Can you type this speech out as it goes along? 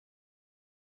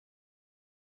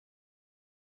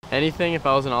Anything if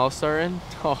I was an all-star in?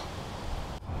 Oh.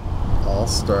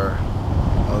 All-star.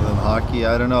 Other than hockey,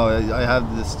 I don't know. I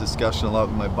have this discussion a lot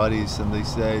with my buddies, and they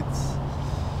say it's,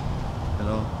 you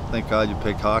know, thank God you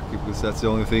picked hockey because that's the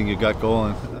only thing you got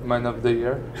going. Man of the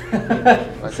year.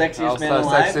 Sexiest man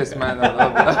alive? Sexiest man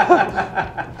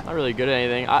alive. Not really good at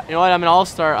anything. You know what? I'm an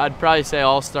all-star. I'd probably say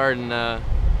all-star in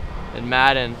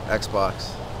Madden.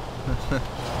 Xbox.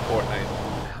 Fortnite.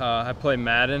 I play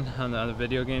Madden on the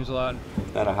video games a lot.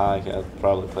 Not a hockey, I'd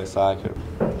probably play soccer.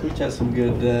 Pooch has some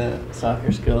good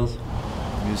soccer skills.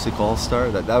 Music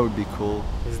all-star, that would be cool.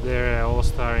 Is there an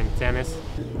all-star in tennis?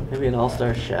 Maybe an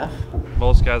all-star chef.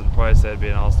 Most guys would probably say I'd be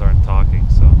an all-star in talking,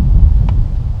 so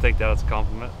take that as a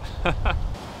compliment.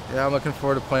 Yeah, I'm looking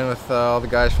forward to playing with all the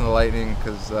guys from the Lightning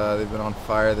because they've been on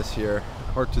fire this year.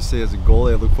 Hard to say as a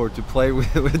goalie, I look forward to play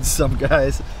with some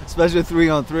guys, especially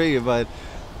 3-on-3, but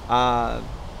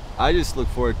I just look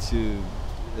forward to,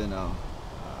 you know,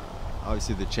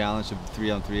 obviously the challenge of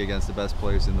 3-on-3 against the best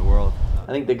players in the world.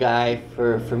 I think the guy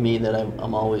for me that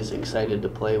I'm always excited to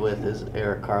play with is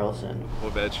Erik Karlsson.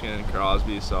 Ovechkin and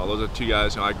Crosby, so those are two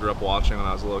guys I grew up watching when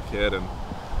I was a little kid, and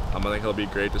I think it'll be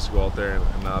great just to go out there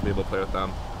and be able to play with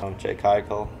them. I'm Jake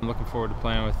Eichel. I'm looking forward to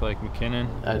playing with like McKinnon.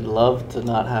 I'd love to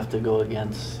not have to go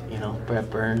against, you know, Brett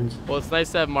Burns. Well, it's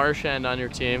nice to have Marchand on your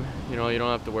team. You know, you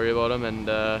don't have to worry about him, and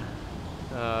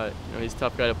you know, he's a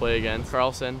tough guy to play against.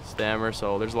 Karlsson, Stammer,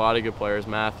 so there's a lot of good players.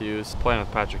 Matthews. Playing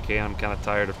with Patrick Kane, I'm kind of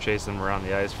tired of chasing him around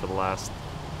the ice for the last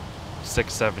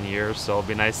 6-7 years, so it'll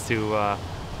be nice to have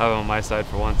him on my side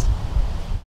for once.